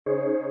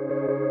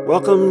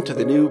Welcome to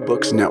the New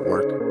Books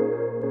Network.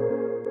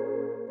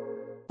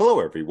 Hello,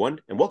 everyone,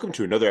 and welcome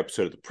to another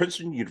episode of the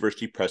Princeton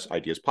University Press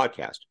Ideas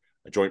Podcast,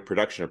 a joint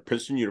production of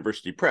Princeton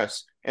University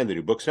Press and the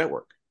New Books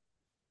Network.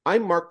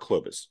 I'm Mark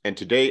Clovis, and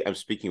today I'm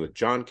speaking with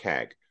John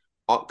Kaag,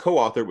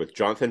 co-author with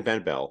Jonathan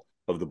Van Belle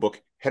of the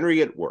book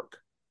Henry at Work,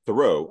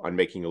 Thoreau on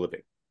Making a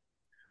Living.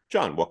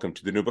 John, welcome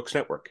to the New Books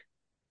Network.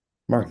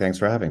 Mark, thanks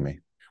for having me.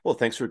 Well,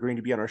 thanks for agreeing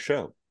to be on our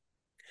show.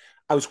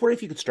 I was wondering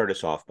if you could start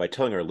us off by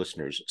telling our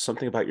listeners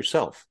something about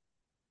yourself.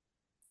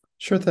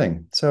 Sure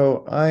thing.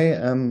 So I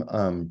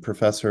am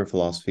professor of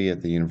philosophy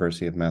at the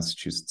University of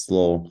Massachusetts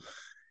Lowell.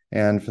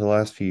 And for the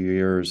last few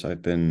years,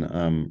 I've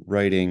been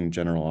writing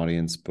general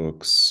audience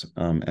books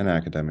and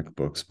academic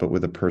books, but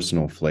with a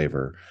personal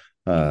flavor,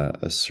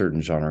 a certain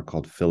genre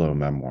called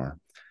philo-memoir.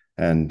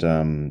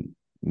 And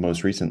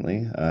most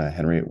recently,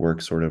 Henry at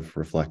Work sort of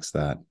reflects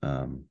that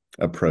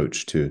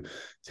approach to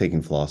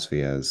taking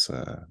philosophy as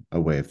a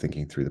way of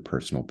thinking through the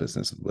personal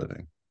business of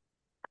living.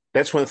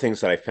 That's one of the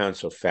things that I found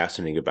so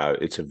fascinating about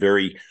it. It's a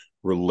very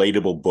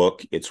relatable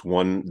book. It's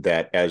one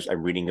that, as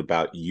I'm reading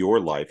about your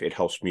life, it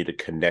helps me to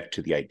connect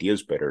to the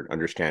ideas better and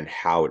understand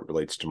how it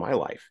relates to my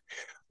life.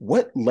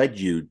 What led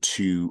you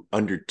to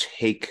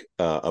undertake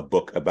a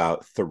book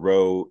about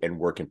Thoreau and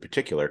work in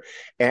particular?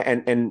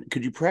 And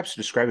could you perhaps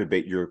describe a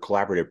bit your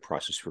collaborative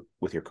process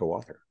with your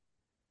co-author?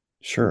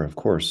 Sure, of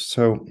course.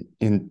 So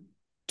in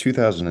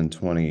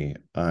 2020,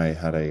 I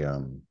had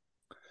a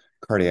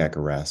cardiac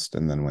arrest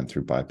and then went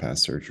through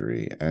bypass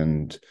surgery.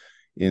 And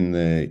in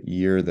the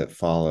year that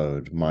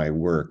followed, my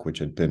work, which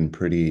had been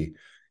pretty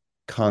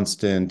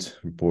constant,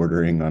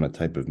 bordering on a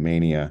type of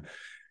mania,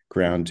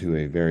 ground to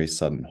a very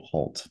sudden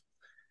halt.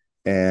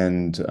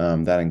 And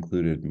that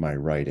included my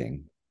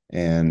writing.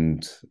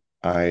 And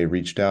I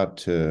reached out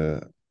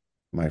to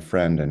my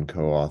friend and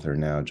co-author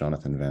now,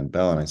 Jonathan Van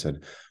Belle, and I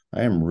said,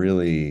 I am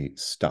really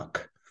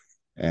stuck.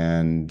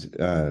 And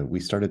we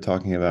started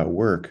talking about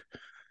work.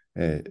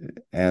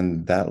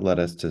 And that led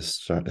us to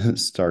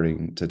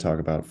starting to talk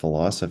about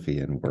philosophy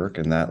and work.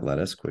 And that led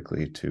us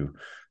quickly to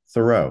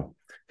Thoreau,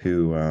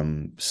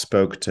 who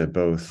spoke to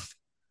both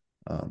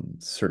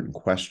certain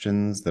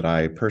questions that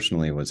I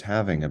personally was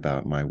having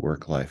about my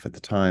work life at the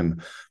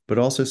time, but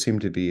also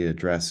seemed to be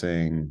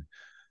addressing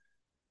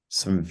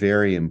some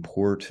very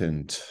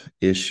important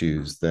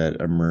issues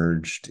that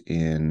emerged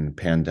in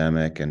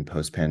pandemic and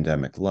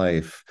post-pandemic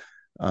life,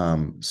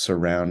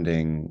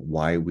 surrounding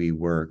why we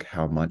work,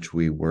 how much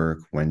we work,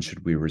 when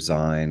should we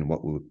resign,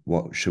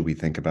 what should we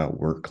think about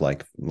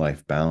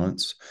work-life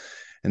balance.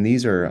 And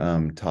these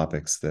are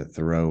topics that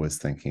Thoreau was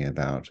thinking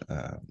about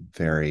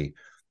very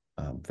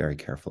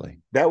carefully.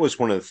 That was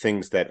one of the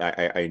things that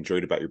I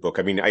enjoyed about your book.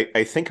 I mean,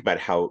 I think about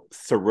how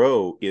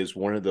Thoreau is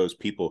one of those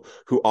people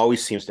who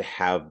always seems to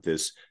have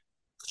this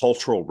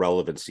cultural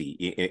relevancy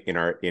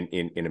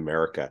in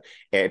America,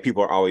 and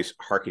people are always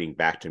harkening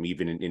back to him,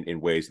 even in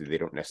ways that they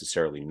don't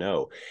necessarily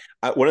know.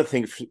 One of the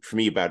things for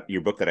me about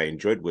your book that I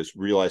enjoyed was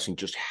realizing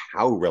just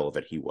how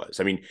relevant he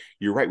was. I mean,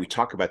 you're right. We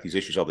talk about these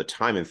issues all the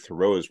time, and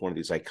Thoreau is one of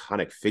these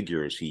iconic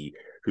figures.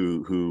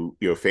 Who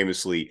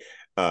famously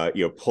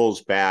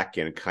pulls back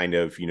and kind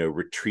of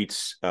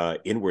retreats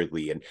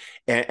inwardly,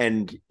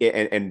 and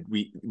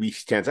we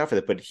stands out for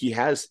that. But he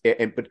has,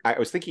 but I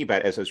was thinking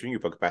about, as I was reading your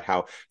book, about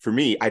how for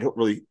me, I don't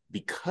really,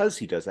 because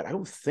he does that, I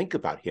don't think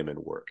about him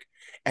in work.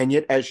 And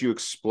yet, as you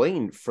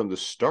explained from the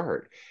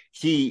start,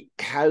 he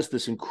has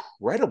this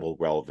incredible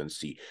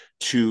relevancy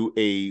to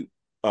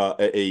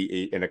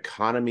an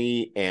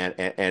economy and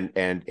an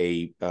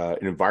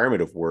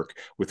environment of work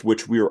with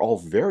which we are all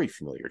very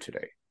familiar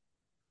today.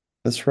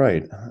 That's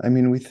right. I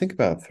mean, we think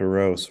about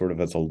Thoreau sort of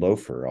as a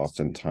loafer,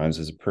 oftentimes,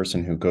 as a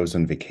person who goes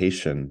on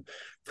vacation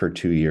for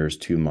 2 years,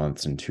 2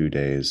 months, and 2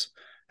 days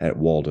at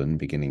Walden,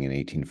 beginning in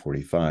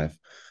 1845.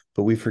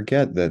 But we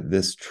forget that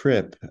this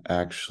trip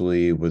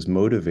actually was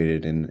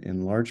motivated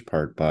in large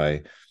part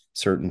by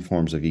certain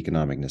forms of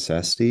economic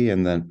necessity,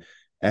 and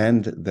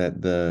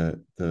that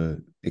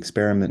the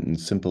experiment in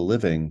simple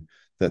living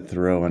that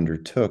Thoreau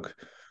undertook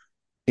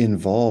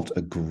involved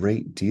a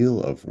great deal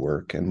of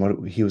work. And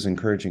what he was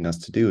encouraging us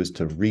to do is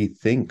to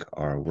rethink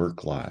our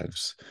work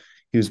lives.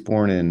 He was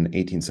born in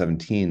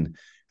 1817,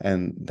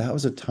 and that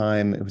was a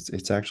time,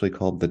 it's actually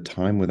called the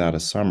time without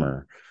a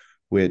summer,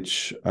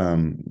 which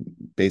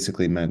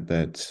basically meant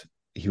that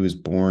he was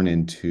born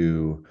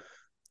into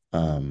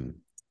a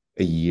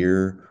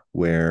year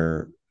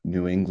where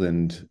New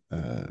England,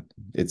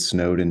 it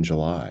snowed in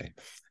July,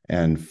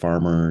 and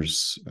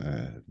farmers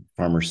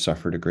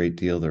suffered a great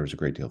deal. There was a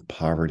great deal of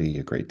poverty,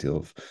 a great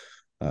deal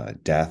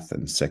of death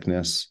and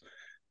sickness.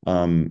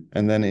 And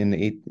then in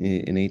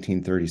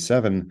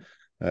 1837,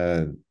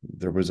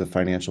 there was a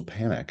financial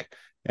panic,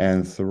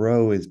 and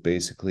Thoreau is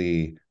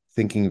basically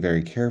thinking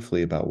very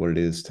carefully about what it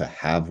is to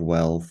have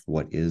wealth,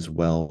 what is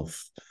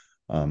wealth,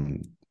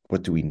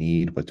 what do we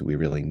need, what do we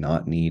really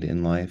not need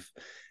in life.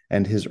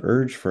 And his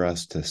urge for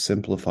us to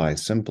simplify,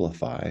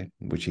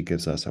 which he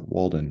gives us at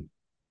Walden,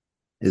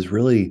 is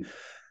really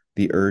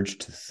the urge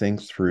to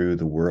think through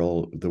the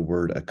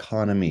word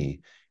economy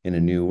in a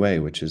new way,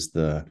 which is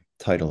the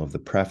title of the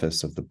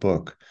preface of the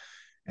book.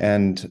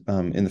 And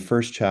in the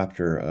first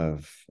chapter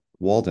of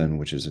Walden,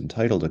 which is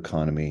entitled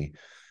Economy,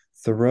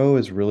 Thoreau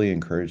is really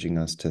encouraging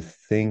us to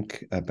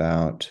think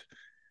about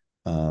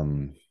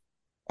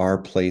our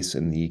place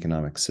in the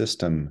economic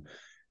system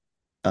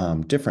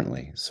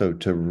differently. So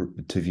to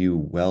view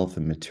wealth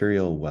and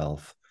material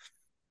wealth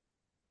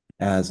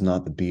as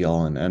not the be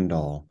all and end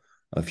all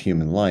of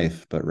human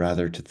life, but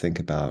rather to think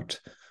about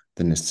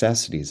the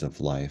necessities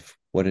of life,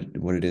 what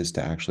it is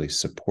to actually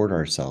support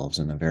ourselves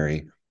in a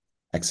very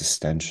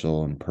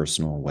existential and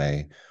personal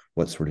way.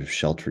 What sort of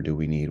shelter do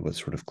we need? What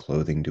sort of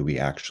clothing do we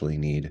actually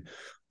need?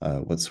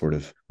 What sort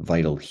of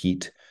vital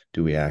heat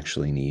do we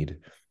actually need?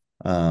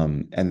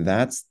 And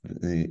that's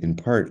in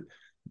part,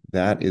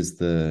 that is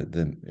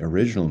the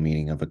original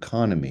meaning of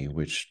economy,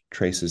 which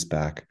traces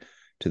back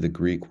to the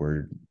Greek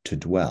word to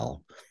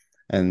dwell.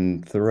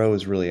 And Thoreau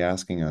is really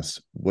asking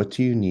us, what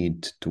do you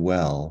need to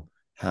dwell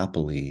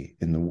happily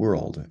in the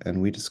world?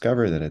 And we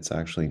discover that it's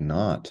actually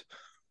not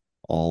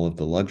all of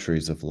the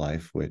luxuries of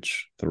life,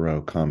 which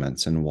Thoreau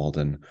comments in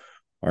Walden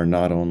are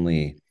not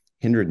only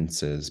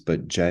hindrances,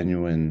 but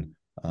genuine,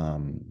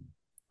 you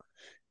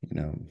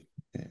know,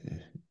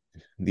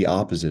 the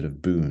opposite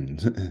of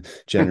boons,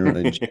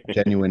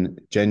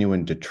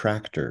 genuine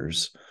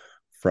detractors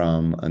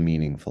from a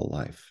meaningful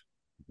life.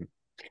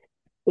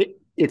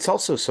 It's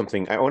also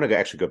something I want to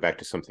actually go back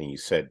to something you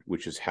said,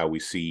 which is how we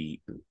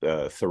see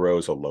Thoreau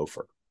as a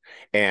loafer.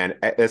 And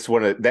that's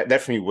one of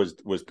that for me was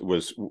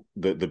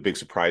the big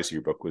surprise of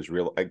your book was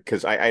real,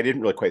 because I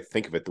didn't really quite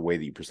think of it the way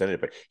that you presented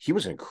it, but he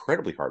was an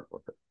incredibly hard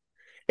worker.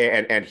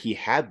 And he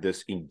had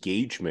this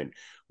engagement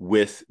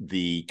with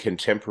the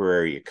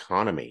contemporary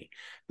economy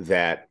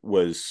that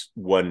was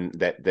one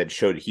that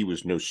showed he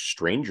was no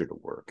stranger to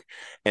work.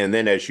 And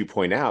then, as you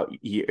point out,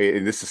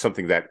 and this is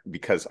something that,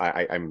 because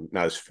I'm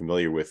not as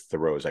familiar with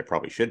Thoreau as I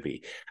probably should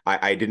be,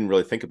 I didn't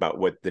really think about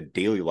what the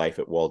daily life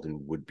at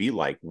Walden would be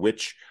like,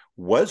 which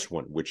was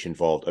one which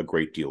involved a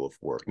great deal of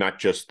work, not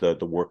just the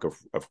work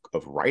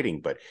of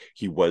writing, but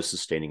he was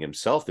sustaining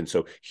himself. And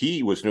so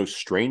he was no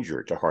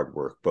stranger to hard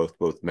work,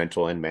 both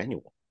mental and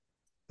manual.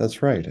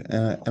 That's right.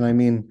 And I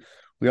mean,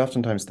 we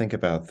oftentimes think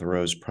about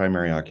Thoreau's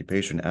primary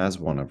occupation as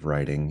one of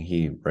writing.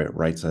 He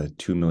writes a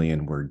 2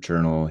 million word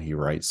journal. He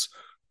writes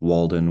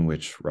Walden,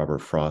 which Robert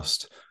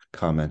Frost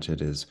commented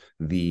is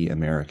the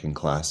American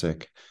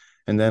classic.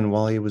 And then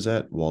while he was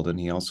at Walden,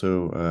 he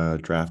also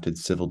drafted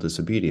Civil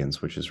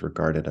Disobedience, which is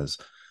regarded as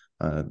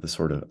a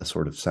sort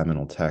of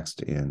seminal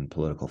text in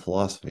political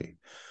philosophy.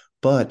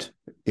 But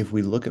if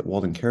we look at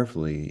Walden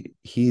carefully,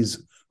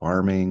 he's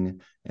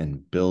farming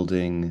and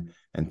building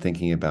and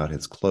thinking about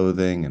his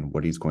clothing and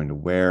what he's going to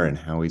wear and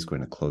how he's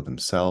going to clothe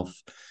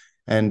himself.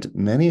 And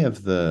many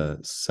of the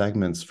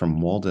segments from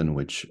Walden,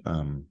 which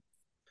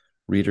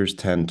readers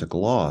tend to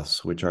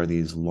gloss, which are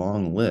these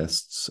long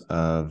lists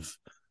of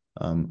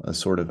a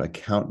sort of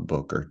account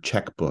book or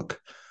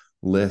checkbook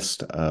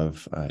list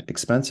of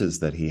expenses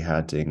that he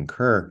had to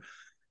incur,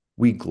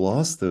 we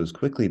gloss those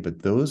quickly,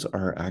 but those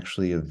are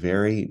actually a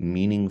very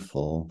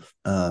meaningful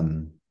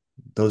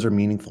those are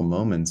meaningful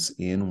moments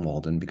in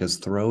Walden, because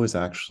Thoreau is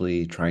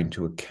actually trying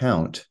to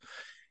account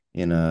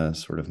in a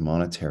sort of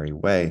monetary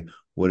way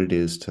what it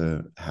is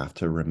to have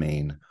to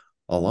remain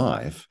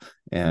alive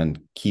and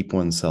keep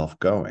oneself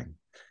going.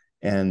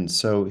 And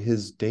so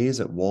his days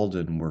at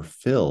Walden were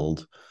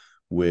filled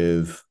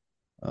with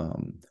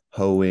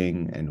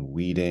hoeing and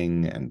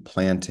weeding and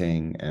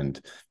planting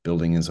and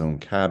building his own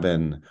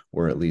cabin,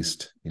 or at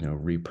least,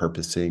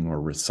 repurposing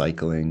or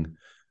recycling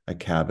a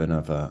cabin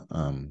of a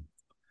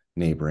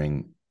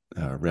neighboring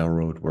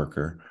railroad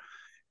worker.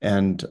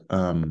 And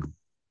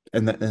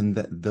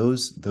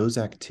those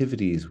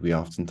activities we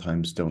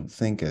oftentimes don't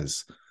think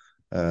as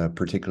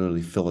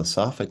particularly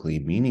philosophically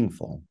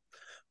meaningful.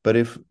 But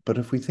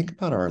if we think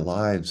about our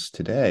lives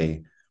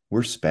today,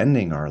 we're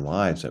spending our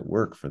lives at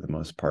work for the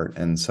most part.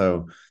 And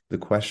so the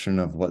question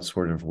of what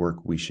sort of work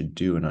we should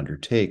do and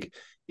undertake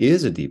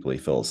is a deeply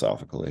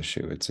philosophical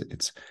issue.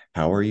 It's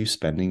how are you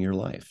spending your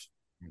life?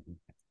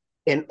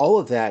 And all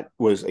of that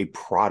was a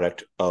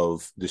product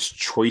of this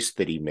choice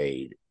that he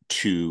made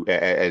to,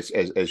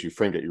 as you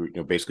framed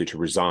it, basically to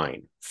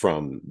resign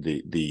from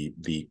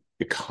the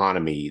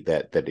economy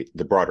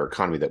the broader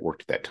economy that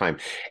worked at that time.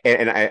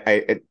 And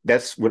I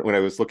that's when I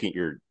was looking at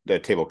your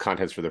table of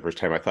contents for the first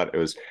time, I thought it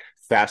was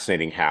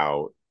fascinating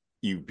how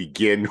you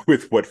begin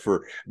with what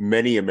for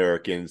many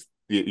Americans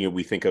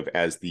we think of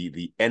as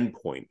the end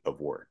point of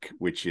work,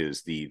 which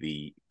is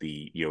the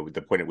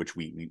point at which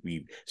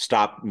we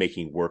stop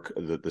making work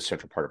the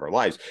central part of our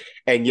lives.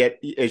 And yet,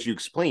 as you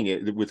explain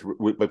it with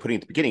by putting it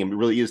at the beginning, it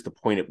really is the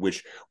point at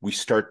which we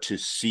start to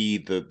see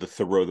the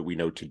Thoreau that we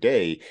know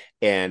today,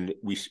 and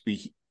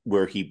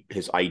where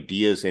his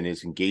ideas and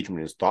his engagement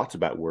and his thoughts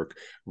about work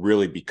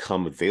really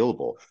become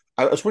available.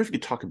 I was wondering if you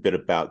could talk a bit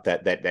about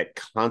that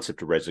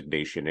concept of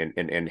resignation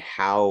and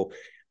how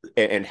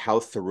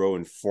Thoreau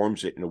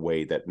informs it in a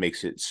way that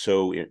makes it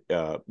so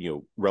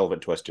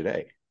relevant to us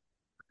today.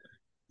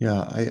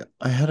 Yeah,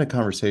 I had a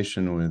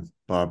conversation with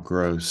Bob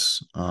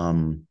Gross,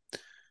 and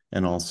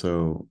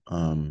also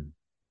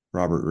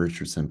Bob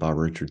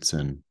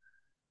Richardson,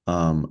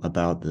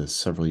 about this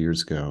several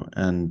years ago.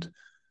 And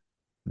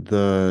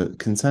the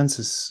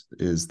consensus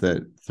is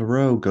that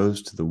Thoreau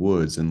goes to the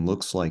woods and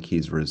looks like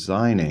he's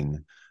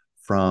resigning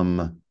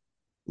from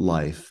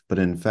life, but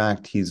in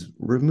fact, he's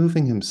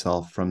removing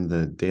himself from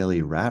the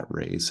daily rat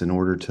race in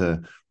order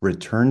to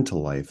return to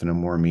life in a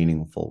more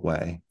meaningful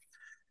way.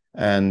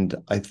 And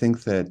I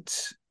think that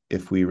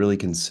if we really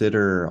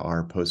consider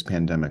our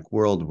post-pandemic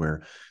world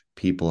where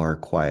people are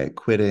quiet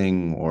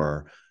quitting,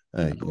 or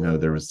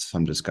there was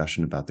some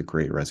discussion about the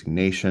Great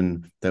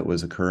Resignation that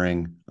was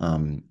occurring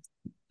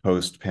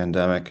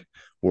post-pandemic,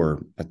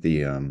 or at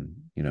the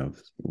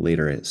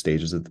later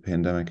stages of the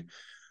pandemic.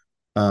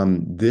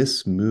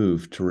 This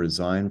move to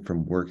resign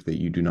from work that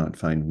you do not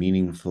find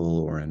meaningful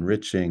or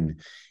enriching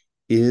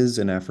is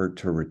an effort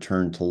to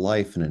return to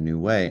life in a new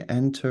way,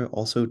 and to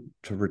also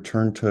to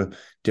return to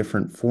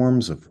different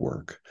forms of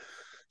work.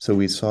 So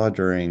we saw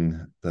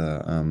during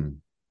the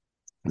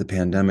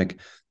pandemic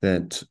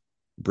that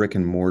brick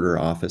and mortar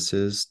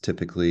offices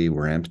typically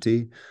were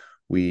empty.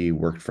 We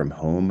worked from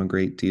home a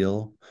great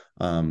deal.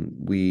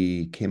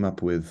 We came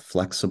up with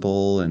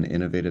flexible and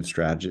innovative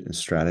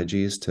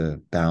strategies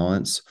to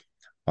balance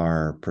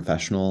our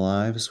professional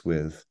lives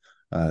with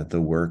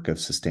the work of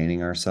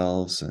sustaining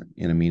ourselves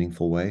in a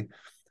meaningful way.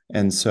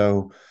 And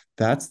so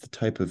that's the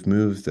type of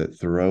move that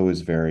Thoreau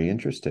is very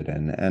interested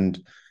in. And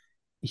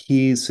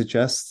he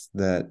suggests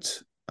that,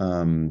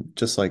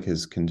 just like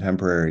his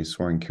contemporary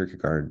Soren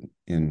Kierkegaard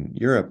in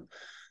Europe,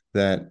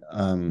 that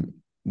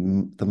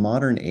the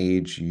modern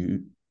age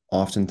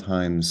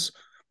oftentimes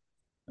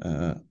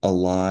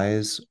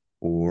allies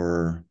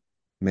or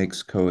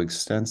makes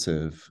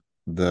coextensive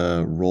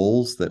the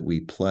roles that we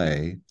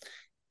play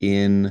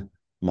in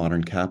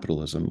modern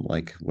capitalism,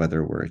 like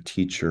whether we're a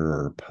teacher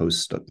or a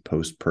post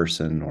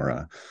person,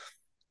 or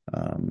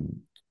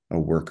a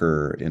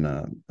worker in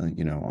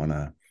on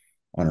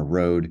a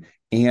road,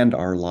 and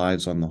our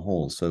lives on the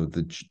whole. So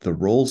the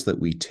roles that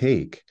we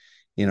take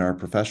in our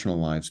professional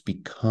lives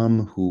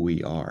become who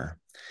we are.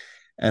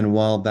 And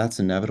while that's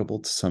inevitable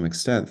to some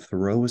extent,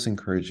 Thoreau is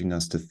encouraging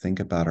us to think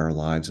about our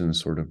lives in a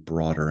sort of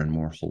broader and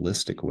more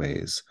holistic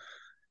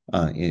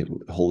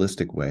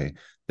way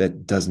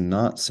that does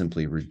not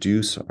simply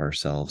reduce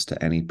ourselves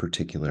to any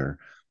particular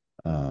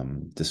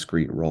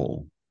discrete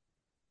role.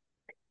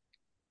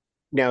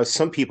 Now,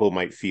 some people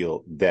might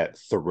feel that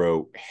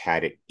Thoreau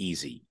had it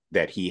easy,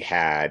 that he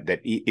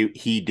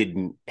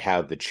didn't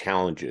have the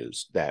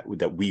challenges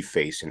that we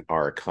face in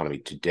our economy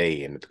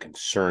today and the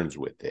concerns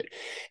with it.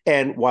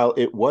 And while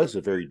it was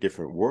a very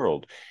different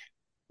world,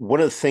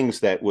 one of the things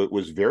that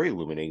was very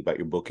illuminating about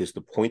your book is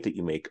the point that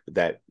you make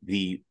that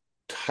the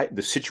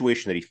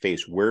situation that he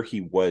faced, where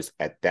he was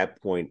at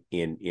that point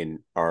in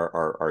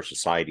our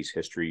society's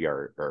history,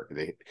 where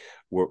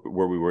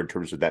we were in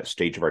terms of that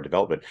stage of our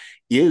development,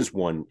 is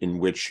one in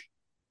which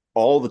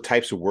all the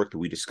types of work that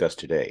we discuss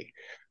today,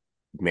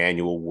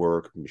 manual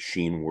work,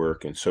 machine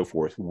work, and so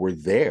forth, were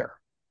there.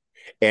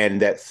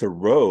 And that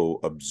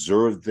Thoreau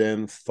observed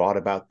them, thought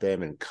about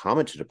them, and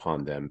commented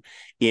upon them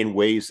in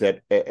ways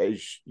that,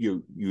 as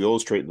you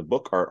illustrate in the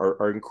book,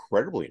 are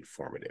incredibly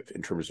informative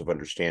in terms of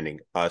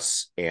understanding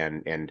us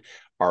and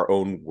our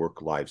own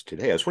work lives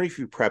today. I was wondering if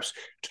you perhaps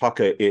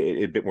talk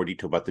a bit more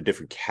detail about the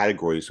different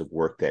categories of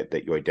work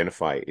that you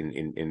identify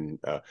in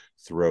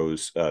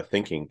Thoreau's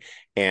thinking,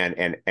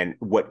 and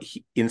what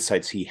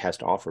insights he has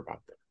to offer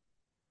about them.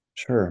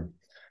 Sure.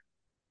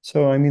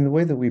 So, I mean, the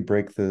way that we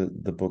break the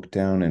book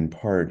down in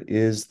part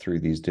is through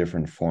these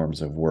different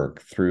forms of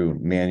work, through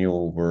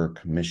manual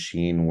work,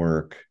 machine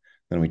work.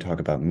 Then we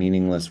talk about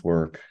meaningless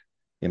work,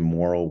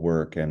 immoral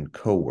work, and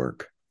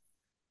co-work.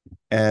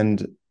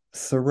 And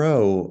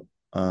Thoreau,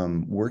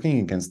 working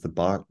against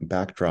the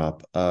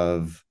backdrop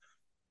of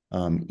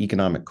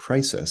economic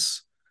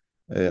crisis,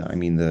 I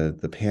mean,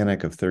 the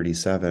Panic of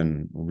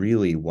 37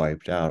 really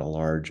wiped out a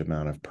large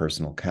amount of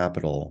personal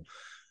capital.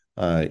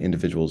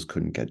 Individuals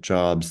couldn't get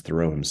jobs.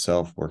 Thoreau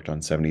himself worked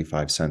on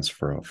 75 cents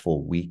for a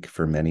full week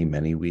for many,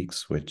 many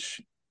weeks, which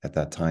at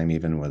that time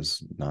even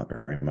was not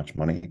very much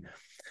money.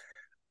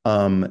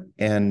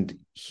 And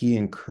he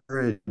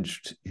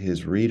encouraged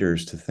his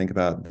readers to think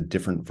about the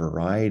different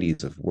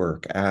varieties of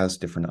work as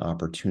different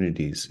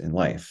opportunities in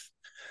life.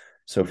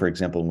 So, for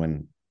example,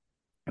 when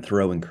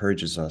Thoreau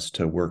encourages us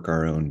to work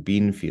our own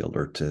bean field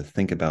or to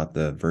think about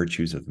the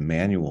virtues of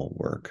manual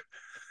work,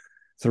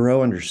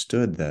 Thoreau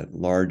understood that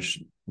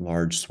large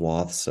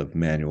swaths of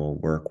manual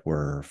work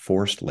were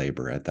forced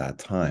labor at that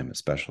time,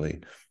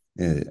 especially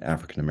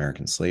African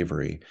American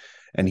slavery,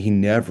 and he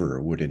never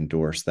would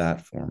endorse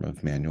that form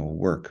of manual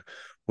work.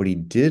 What he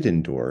did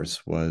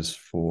endorse was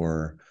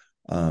for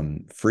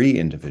free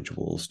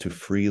individuals to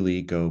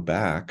freely go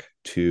back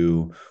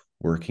to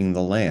working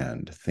the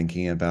land,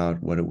 thinking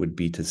about what it would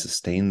be to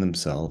sustain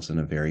themselves in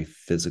a very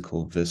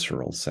physical,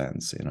 visceral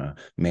sense, in a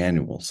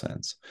manual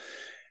sense.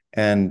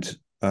 And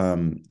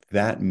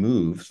that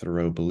move,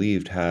 Thoreau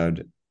believed,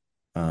 had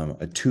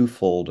a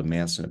twofold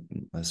excuse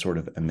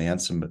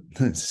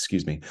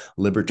me,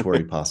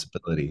 liberatory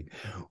possibility,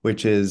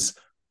 which is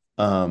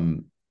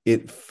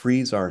it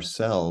frees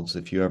ourselves.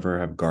 If you ever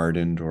have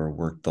gardened or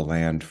worked the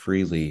land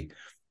freely,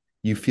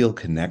 you feel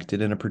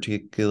connected in a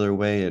particular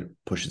way. It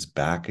pushes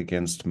back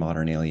against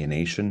modern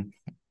alienation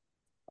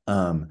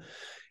um,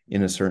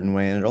 in a certain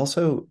way. And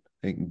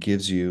it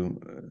gives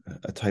you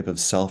a type of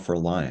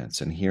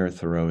self-reliance. And here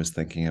Thoreau is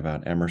thinking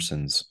about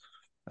Emerson's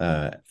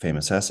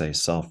famous essay,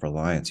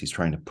 Self-Reliance. He's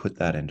trying to put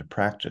that into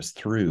practice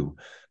through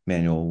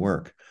manual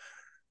work.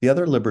 The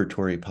other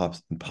liberatory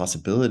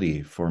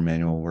possibility for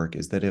manual work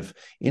is that if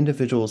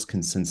individuals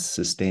can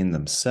sustain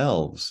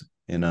themselves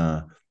in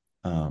a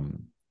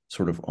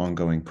sort of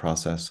ongoing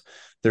process,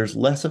 there's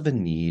less of a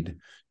need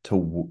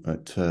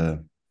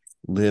to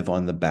live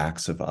on the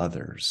backs of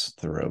others,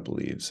 Thoreau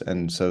believes.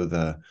 And so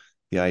the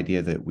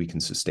idea that we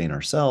can sustain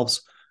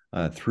ourselves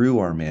through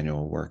our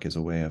manual work is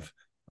a way of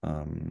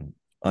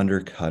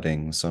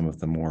undercutting some of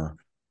the more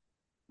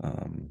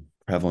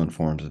prevalent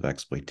forms of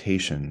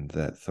exploitation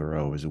that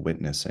Thoreau was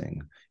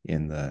witnessing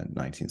in the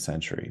 19th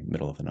century,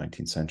 middle of the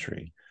 19th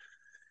century.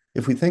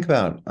 If we think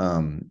about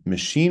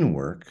machine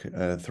work,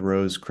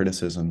 Thoreau's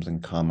criticisms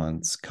and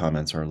comments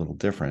are a little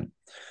different.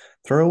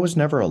 Thoreau was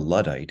never a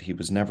Luddite. He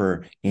was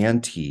never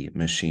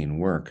anti-machine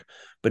work,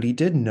 but he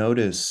did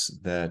notice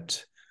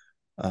that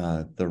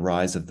the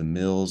rise of the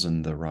mills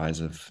and the rise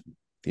of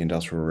the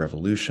Industrial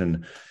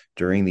Revolution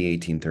during the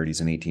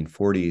 1830s and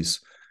 1840s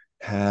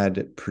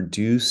had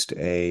produced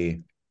a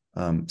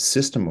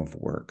system of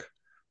work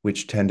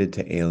which tended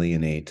to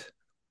alienate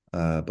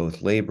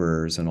both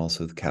laborers and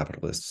also the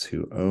capitalists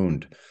who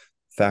owned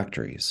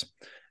factories.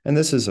 And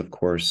this is, of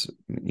course,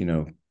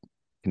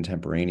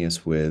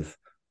 contemporaneous with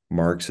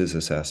Marx's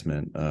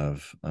assessment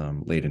of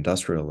late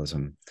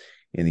industrialism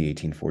in the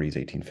 1840s,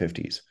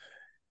 1850s.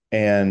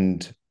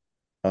 And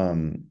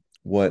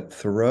what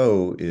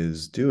Thoreau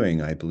is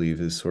doing, I believe,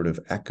 is sort of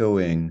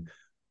echoing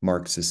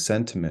Marx's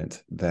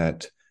sentiment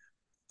that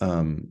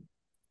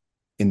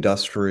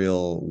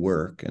industrial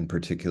work, in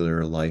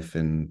particular life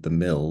in the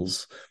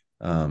mills,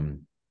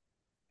 and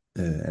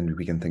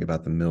we can think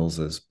about the mills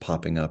as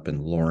popping up in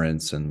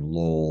Lawrence and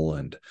Lowell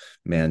and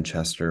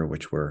Manchester,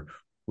 which were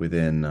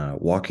within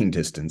walking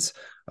distance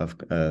of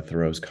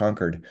Thoreau's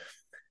Concord.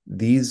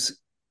 These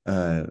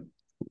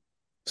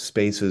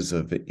spaces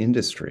of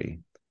industry,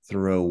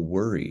 Thoreau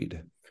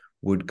worried,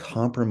 would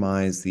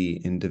compromise the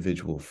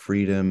individual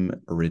freedom,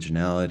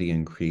 originality,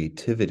 and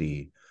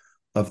creativity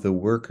of the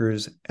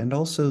workers and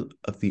also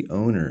of the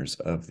owners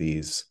of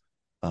these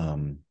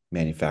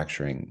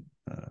manufacturers.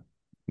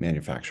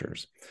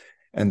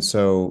 And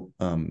so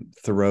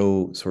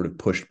Thoreau sort of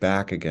pushed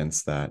back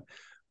against that.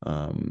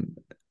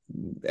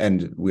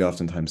 And we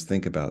oftentimes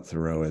think about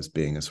Thoreau as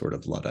being a sort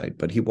of Luddite,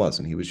 but he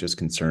wasn't. He was just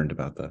concerned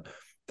about the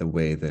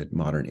way that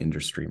modern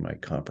industry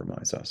might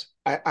compromise us.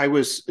 I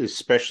was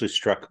especially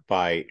struck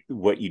by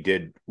what you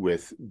did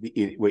with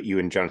what you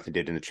and Jonathan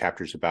did in the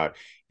chapters about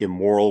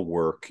immoral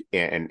work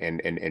and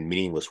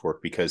meaningless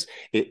work, because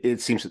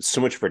it seems that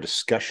so much of our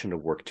discussion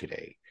of work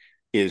today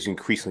is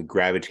increasingly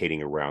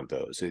gravitating around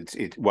those.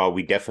 While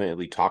we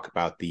definitely talk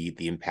about the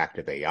impact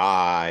of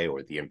AI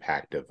or the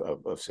impact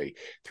of say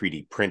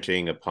 3D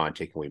printing upon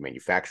taking away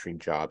manufacturing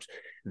jobs,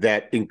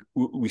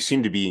 we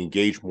seem to be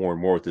engaged more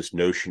and more with this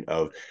notion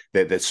of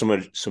that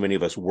so many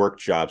of us work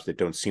jobs that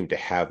don't seem to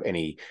have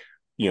any,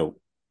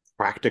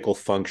 practical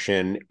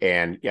function,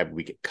 and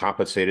we get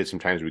compensated.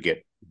 Sometimes we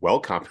get well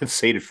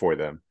compensated for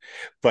them,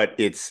 but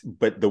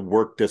the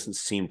work doesn't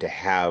seem to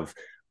have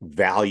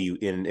value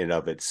in and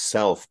of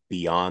itself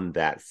beyond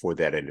that for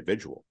that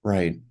individual.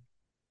 Right.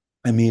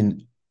 I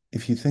mean,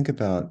 if you think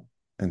about,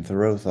 and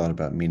Thoreau thought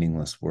about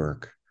meaningless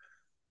work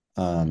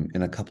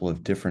in a couple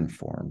of different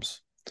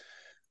forms,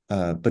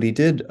 but he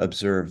did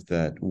observe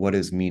that what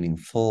is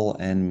meaningful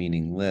and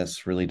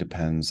meaningless really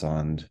depends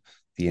on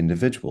the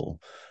individual.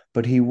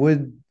 But he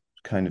would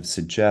kind of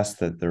suggest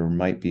that there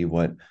might be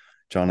what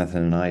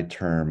Jonathan and I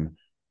term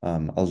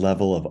a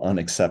level of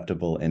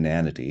unacceptable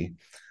inanity,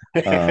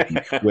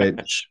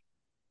 which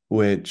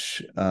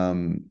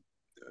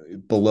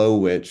below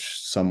which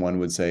someone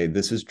would say,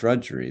 this is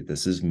drudgery,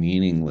 this is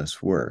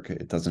meaningless work.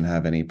 It doesn't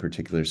have any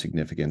particular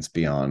significance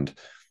beyond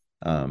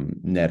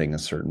netting a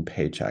certain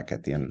paycheck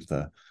at the end of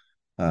the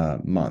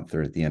month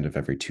or at the end of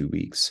every 2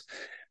 weeks.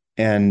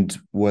 And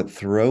what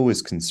Thoreau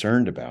was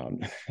concerned about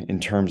in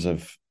terms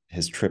of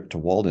his trip to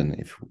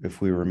Walden,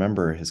 if we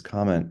remember his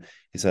comment,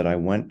 he said, I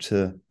went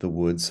to the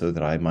woods so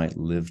that I might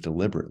live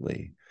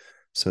deliberately,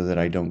 so that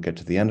I don't get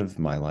to the end of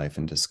my life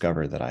and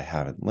discover that I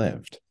haven't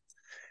lived.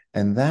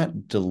 And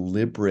that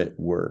deliberate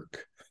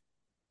work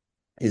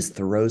is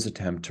Thoreau's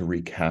attempt to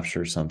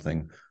recapture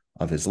something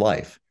of his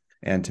life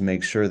and to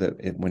make sure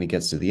that when he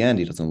gets to the end,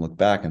 he doesn't look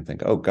back and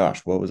think, oh gosh,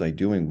 what was I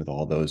doing with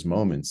all those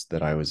moments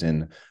that I was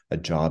in a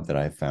job that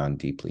I found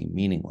deeply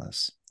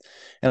meaningless?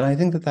 And I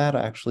think that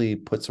actually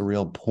puts a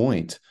real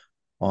point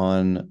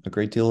on a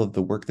great deal of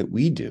the work that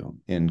we do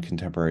in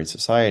contemporary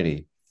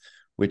society,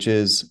 which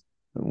is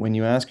when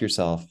you ask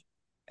yourself,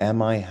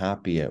 am I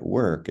happy at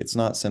work? It's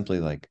not simply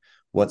like,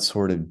 what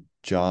sort of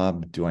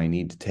job do I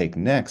need to take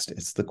next?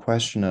 It's the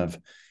question of,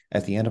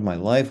 at the end of my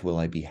life, will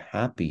I be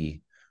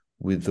happy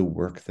with the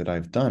work that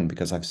I've done?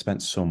 Because I've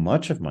spent so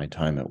much of my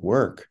time at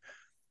work.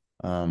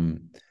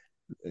 Um,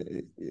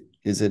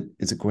 is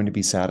it going to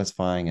be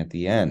satisfying at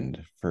the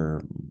end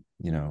for,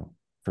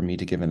 for me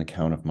to give an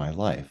account of my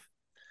life?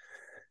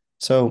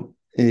 So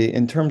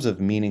in terms of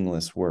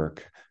meaningless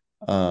work,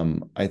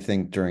 I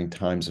think during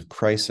times of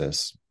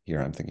crisis,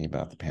 here I'm thinking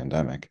about the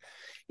pandemic,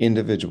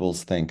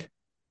 individuals think,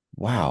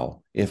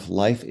 wow, if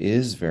life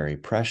is very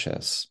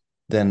precious,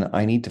 then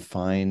I need to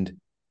find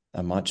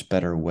a much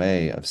better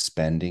way of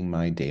spending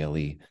my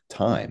daily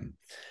time.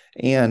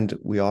 And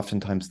we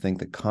oftentimes think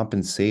that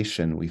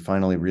compensation, we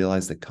finally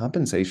realize that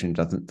compensation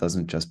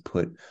doesn't just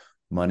put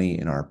money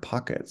in our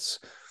pockets,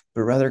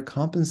 but rather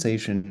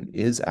compensation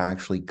is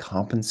actually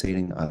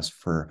compensating us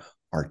for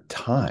our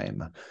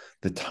time,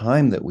 the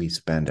time that we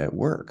spend at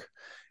work.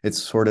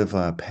 It's sort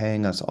of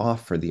paying us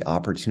off for the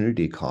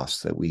opportunity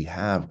costs that we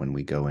have when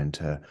we go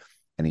into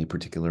any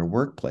particular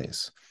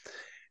workplace.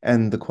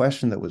 And the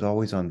question that was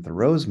always on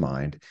Thoreau's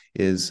mind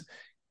is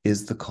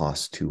the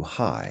cost too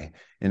high?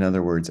 In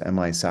other words, am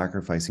I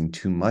sacrificing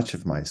too much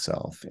of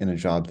myself in a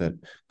job that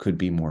could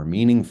be more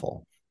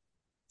meaningful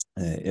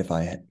if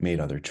I made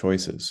other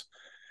choices?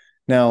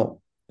 Now,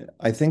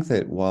 I think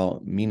that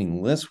while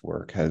meaningless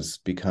work has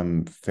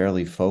become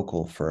fairly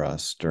focal for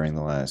us during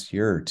the last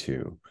year or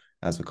two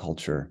as a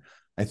culture,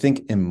 I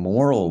think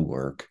immoral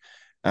work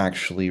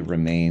actually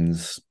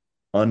remains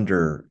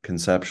under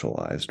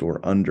conceptualized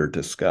or under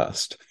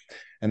discussed.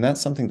 And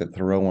that's something that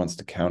Thoreau wants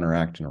to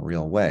counteract in a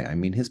real way. I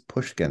mean, his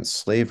push against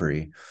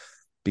slavery,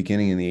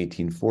 beginning in the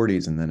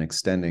 1840s and then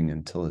extending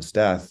until his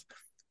death,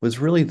 was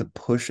really the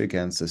push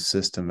against a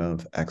system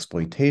of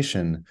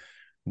exploitation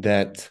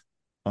that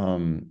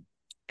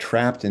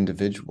trapped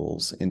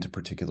individuals into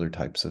particular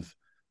types of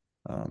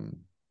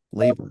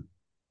labor.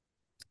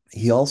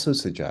 He also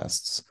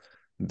suggests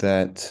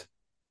that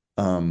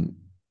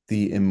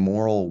the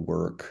immoral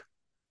work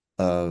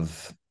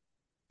of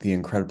the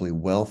incredibly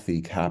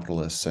wealthy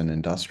capitalists and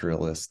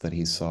industrialists that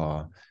he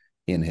saw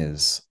in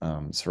his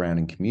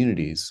surrounding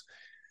communities,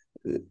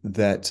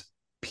 that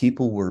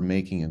people were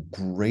making a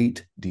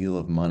great deal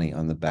of money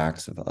on the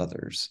backs of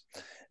others.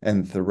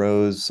 And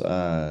Thoreau's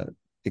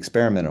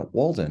experiment at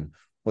Walden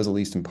was at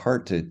least in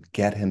part to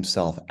get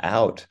himself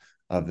out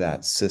of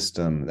that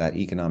system, that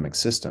economic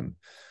system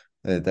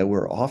that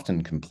we're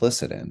often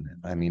complicit in.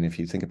 I mean, if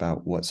you think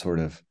about what sort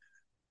of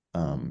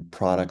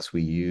products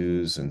we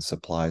use and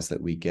supplies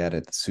that we get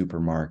at the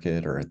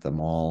supermarket or at the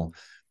mall,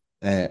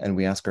 and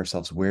we ask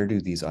ourselves, where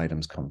do these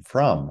items come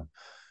from?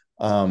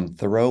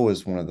 Thoreau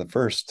was one of the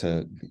first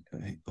to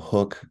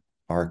hook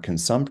our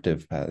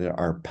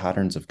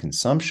patterns of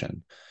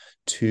consumption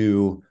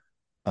to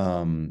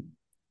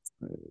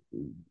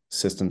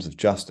systems of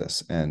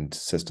justice and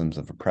systems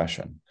of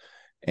oppression,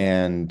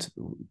 and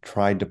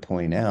tried to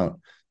point out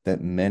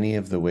that many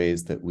of the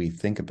ways that we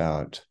think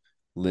about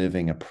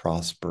living a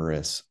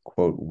prosperous,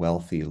 quote,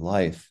 wealthy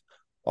life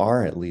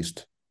are at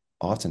least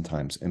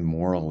oftentimes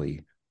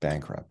immorally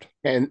bankrupt.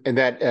 And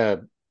that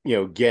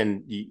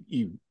again,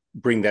 you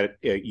bring that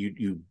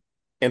you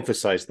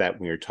emphasize that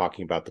when you're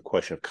talking about the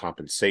question of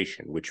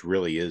compensation, which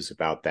really is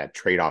about that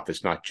trade-off.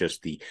 It's not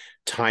just the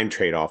time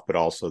trade-off, but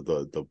also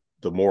the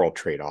moral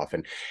trade-off,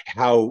 and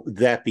how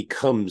that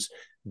becomes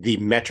the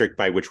metric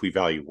by which we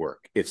value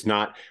work. It's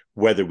not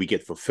whether we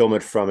get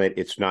fulfillment from it.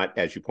 It's not,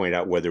 as you point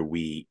out, whether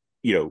we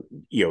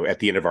at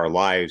the end of our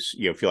lives,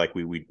 feel like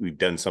we've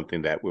done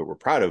something that we're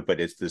proud of, but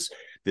it's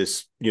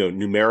this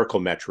numerical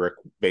metric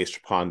based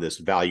upon this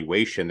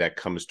valuation that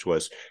comes to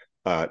us,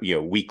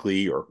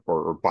 weekly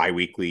or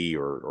biweekly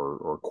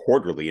or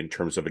quarterly in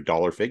terms of a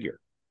dollar figure.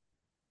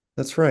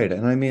 That's right.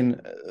 And I mean,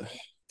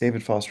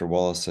 David Foster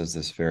Wallace says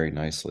this very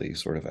nicely,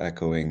 sort of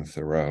echoing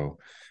Thoreau.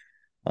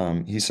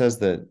 He says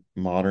that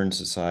modern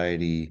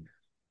society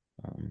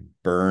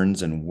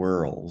burns and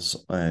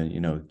whirls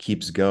and,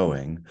 keeps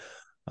going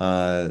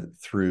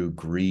through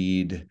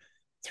greed,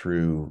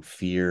 through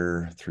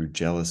fear, through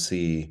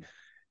jealousy.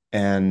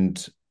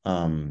 And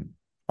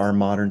our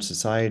modern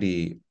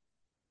society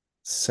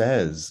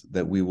says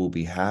that we will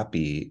be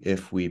happy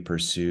if we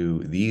pursue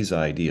these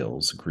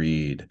ideals: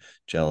 greed,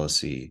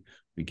 jealousy,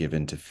 we give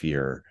in to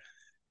fear.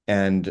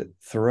 And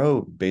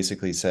Thoreau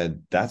basically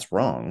said, that's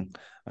wrong.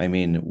 I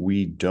mean,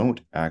 we don't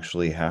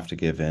actually have to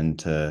give in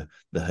to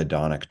the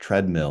hedonic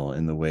treadmill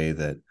in the way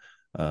that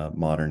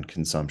modern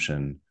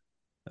consumption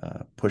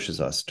pushes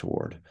us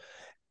toward.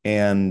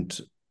 And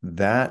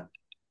that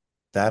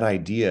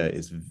idea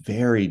is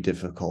very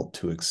difficult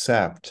to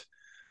accept.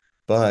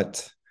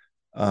 But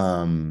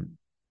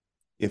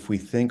if we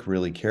think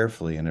really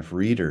carefully, and if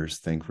readers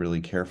think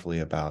really carefully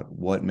about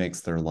what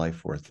makes their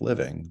life worth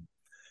living,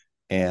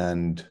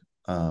 and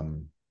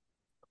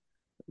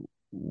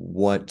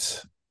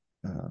what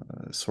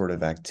sort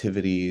of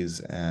activities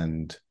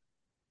and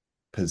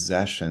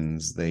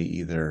possessions they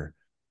either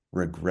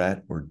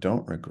regret or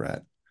don't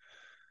regret,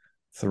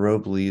 Thoreau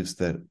believes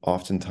that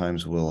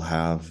oftentimes we'll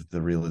have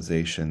the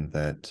realization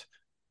that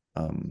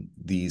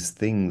these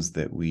things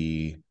that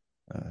we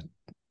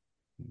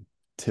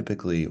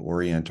typically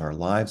orient our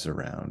lives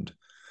around,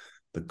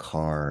 the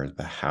car,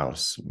 the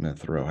house.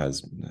 Thoreau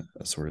has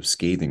a sort of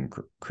scathing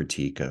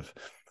critique of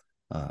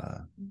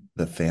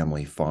the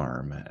family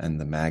farm and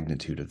the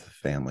magnitude of the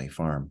family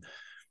farm,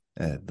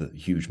 the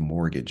huge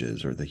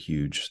mortgages or the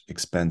huge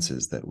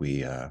expenses that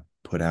we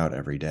put out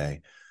every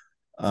day.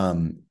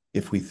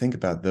 If we think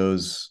about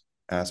those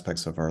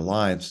aspects of our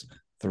lives,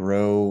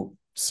 Thoreau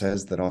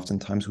says that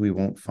oftentimes we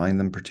won't find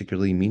them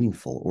particularly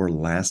meaningful or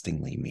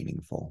lastingly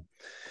meaningful.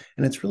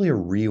 And it's really a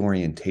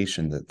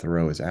reorientation that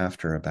Thoreau is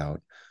after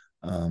about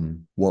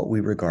what we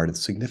regard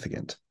as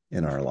significant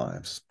in our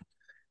lives.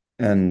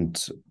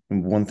 And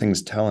one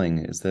thing's telling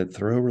is that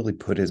Thoreau really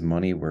put his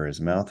money where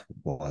his mouth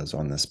was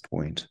on this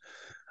point.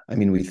 I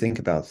mean, we think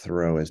about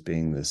Thoreau as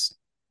being this,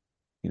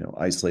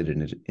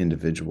 isolated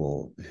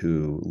individual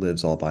who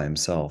lives all by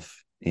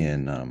himself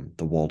in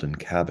the Walden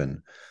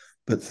cabin.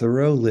 But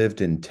Thoreau lived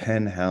in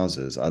 10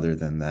 houses other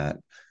than that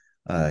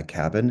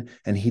cabin,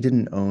 and he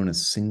didn't own a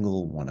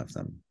single one of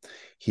them.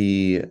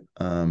 He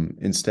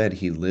instead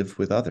he lived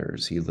with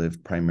others. He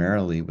lived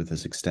primarily with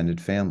his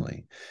extended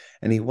family,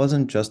 and he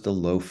wasn't just a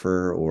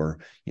loafer or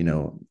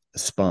a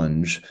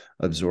sponge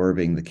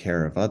absorbing the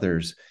care of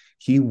others.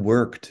 He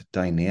worked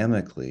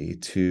dynamically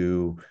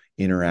to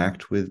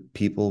interact with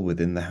people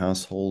within the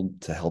household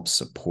to help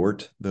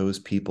support those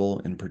people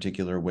in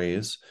particular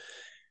ways,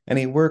 and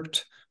he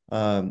worked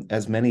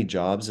as many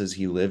jobs as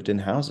he lived in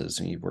houses.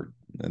 And he worked,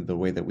 the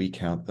way that we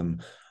count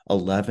them,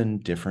 11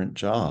 different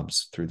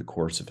jobs through the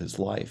course of his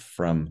life,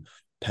 from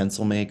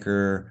pencil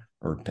maker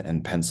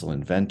and pencil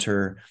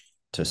inventor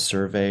to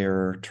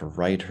surveyor to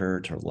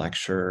writer to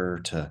lecturer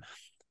to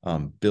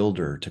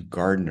builder to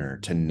gardener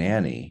to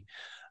nanny.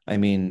 I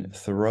mean,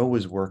 Thoreau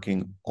was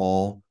working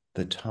all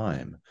the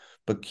time,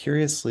 but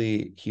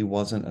curiously, he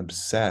wasn't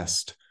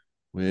obsessed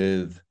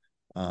with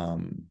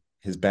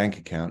his bank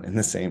account in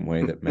the same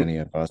way that many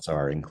of us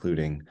are,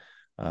 including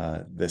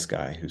this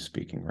guy who's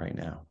speaking right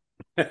now.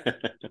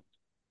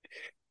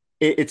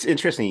 It's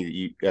interesting that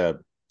you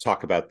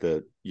talk about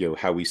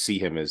how we see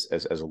him as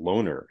a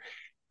loner,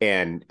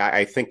 and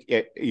I think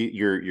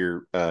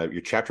your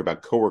chapter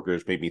about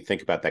coworkers made me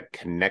think about that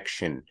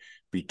connection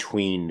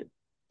between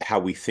how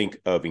we think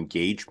of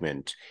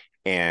engagement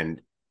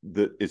and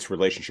its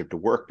relationship to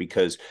work,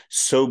 because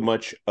so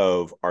much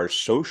of our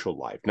social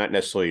life, not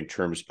necessarily in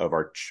terms of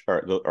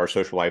our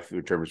social life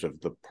in terms of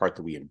the part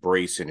that we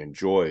embrace and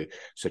enjoy,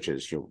 such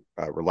as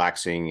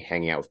relaxing,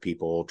 hanging out with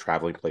people,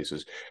 traveling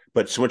places,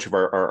 but so much of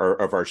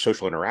our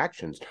social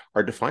interactions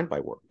are defined by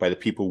work, by the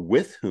people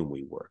with whom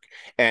we work.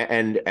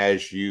 And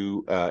as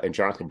you and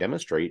Jonathan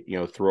demonstrate,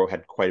 Thoreau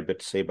had quite a bit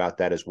to say about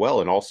that as well,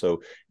 and also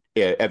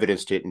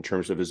evidenced it in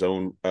terms of his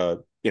own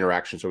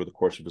interactions over the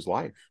course of his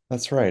life.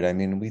 That's right. I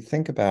mean, we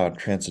think about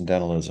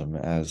transcendentalism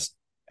as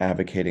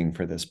advocating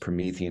for this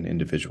Promethean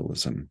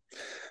individualism,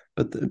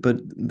 but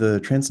the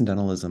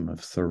transcendentalism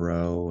of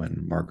Thoreau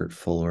and Margaret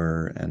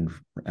Fuller and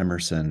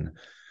Emerson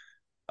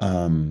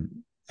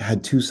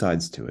had two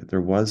sides to it.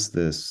 There was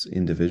this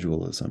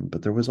individualism,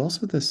 but there was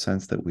also this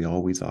sense that we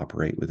always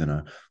operate within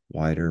a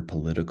wider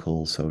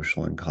political,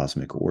 social, and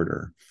cosmic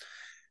order.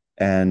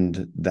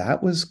 And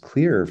that was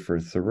clear for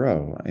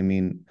Thoreau. I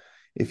mean,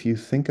 if you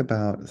think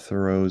about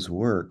Thoreau's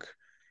work,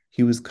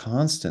 he was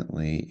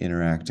constantly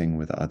interacting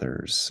with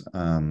others.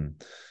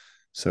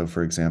 So,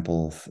 for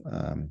example,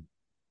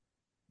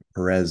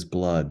 Perez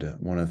Blood,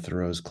 one of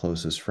Thoreau's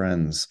closest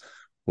friends,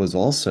 was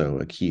also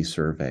a key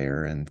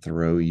surveyor, and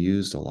Thoreau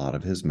used a lot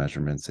of his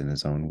measurements in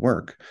his own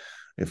work.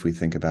 If we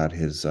think about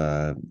his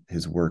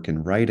work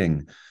in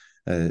writing,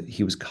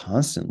 he was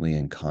constantly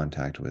in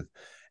contact with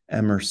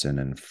Emerson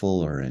and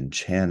Fuller and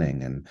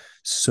Channing and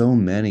so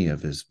many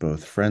of his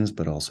both friends,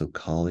 but also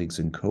colleagues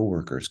and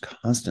coworkers,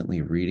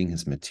 constantly reading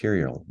his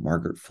material.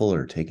 Margaret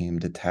Fuller taking him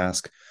to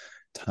task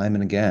time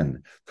and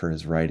again for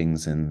his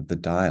writings in The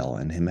Dial,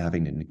 and him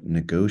having to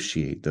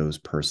negotiate those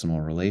personal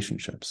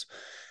relationships.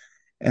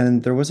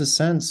 And there was a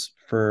sense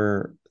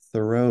for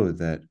Thoreau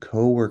that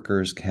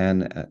coworkers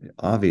can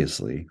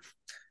obviously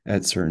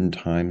at certain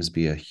times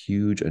be a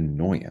huge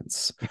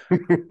annoyance,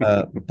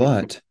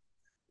 but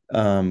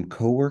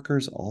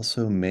coworkers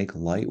also make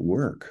light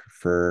work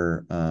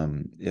for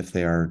if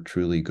they are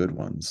truly good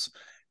ones.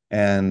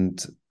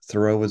 And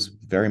Thoreau was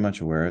very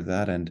much aware of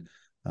that, and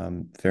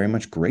very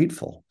much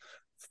grateful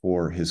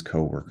for his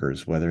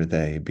coworkers, whether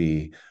they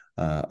be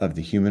of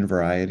the human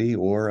variety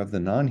or of the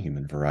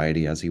non-human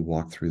variety, as he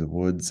walked through the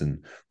woods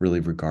and really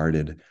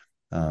regarded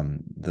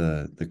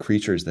the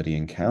creatures that he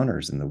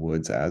encounters in the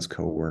woods as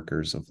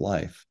coworkers of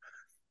life,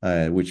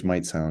 which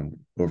might sound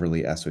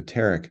overly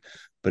esoteric.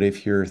 But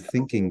if you're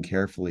thinking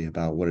carefully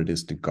about what it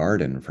is to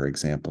garden, for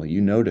example,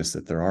 you notice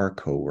that there are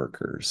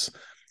coworkers,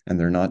 and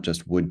they're not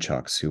just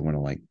woodchucks who want to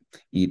like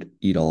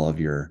eat all of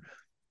your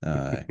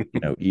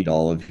eat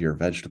all of your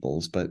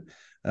vegetables, but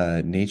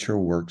nature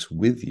works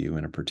with you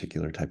in a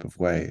particular type of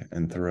way,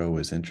 and Thoreau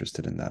was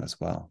interested in that as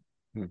well.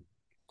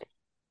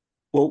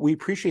 Well, we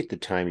appreciate the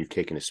time you've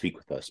taken to speak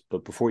with us.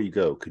 But before you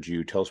go, could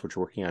you tell us what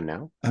you're working on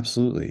now?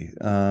 Absolutely.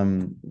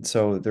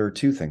 So there are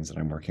two things that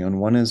I'm working on.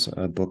 One is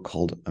a book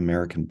called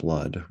American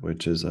Blood,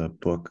 which is a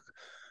book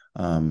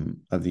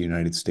of the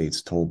United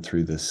States told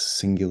through this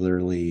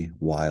singularly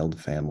wild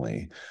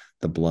family,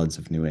 the Bloods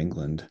of New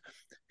England,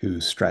 who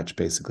stretch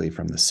basically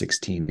from the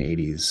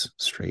 1680s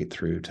straight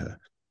through to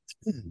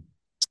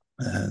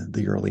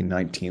the early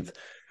 19th,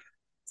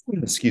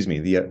 excuse me,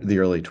 the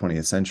early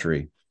 20th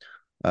century,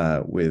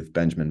 with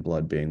Benjamin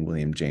Blood being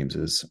William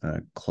James's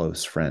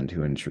close friend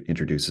who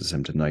introduces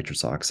him to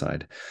nitrous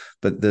oxide.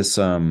 But this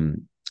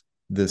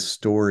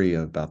story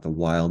about the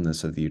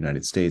wildness of the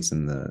United States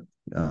and the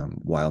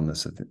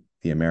wildness of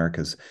the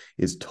Americas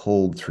is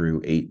told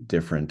through 8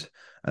 different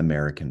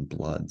American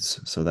Bloods.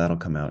 So that'll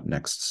come out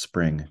next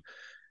spring.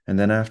 And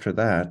then after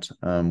that,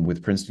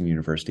 with Princeton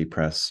University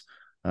Press,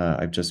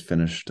 I've just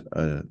finished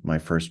my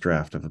first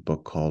draft of a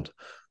book called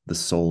The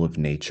Soul of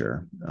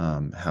Nature,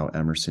 How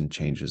Emerson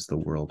Changes the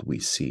World We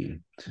See.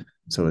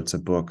 So it's a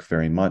book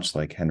very much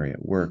like Henry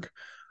at Work,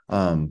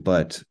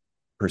 but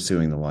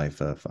pursuing the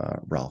life of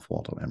Ralph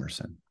Waldo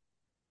Emerson.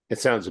 It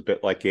sounds a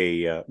bit like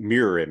a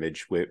mirror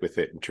image with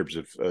it in terms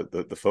of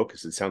the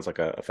focus. It sounds like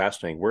a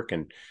fascinating work,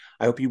 and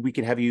I hope we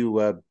can have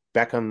you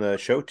back on the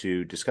show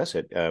to discuss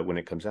it when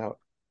it comes out.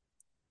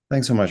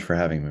 Thanks so much for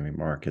having me,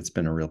 Mark. It's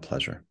been a real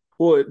pleasure.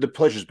 Well, the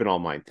pleasure's been all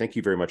mine. Thank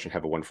you very much, and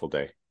have a wonderful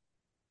day.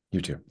 You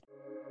too.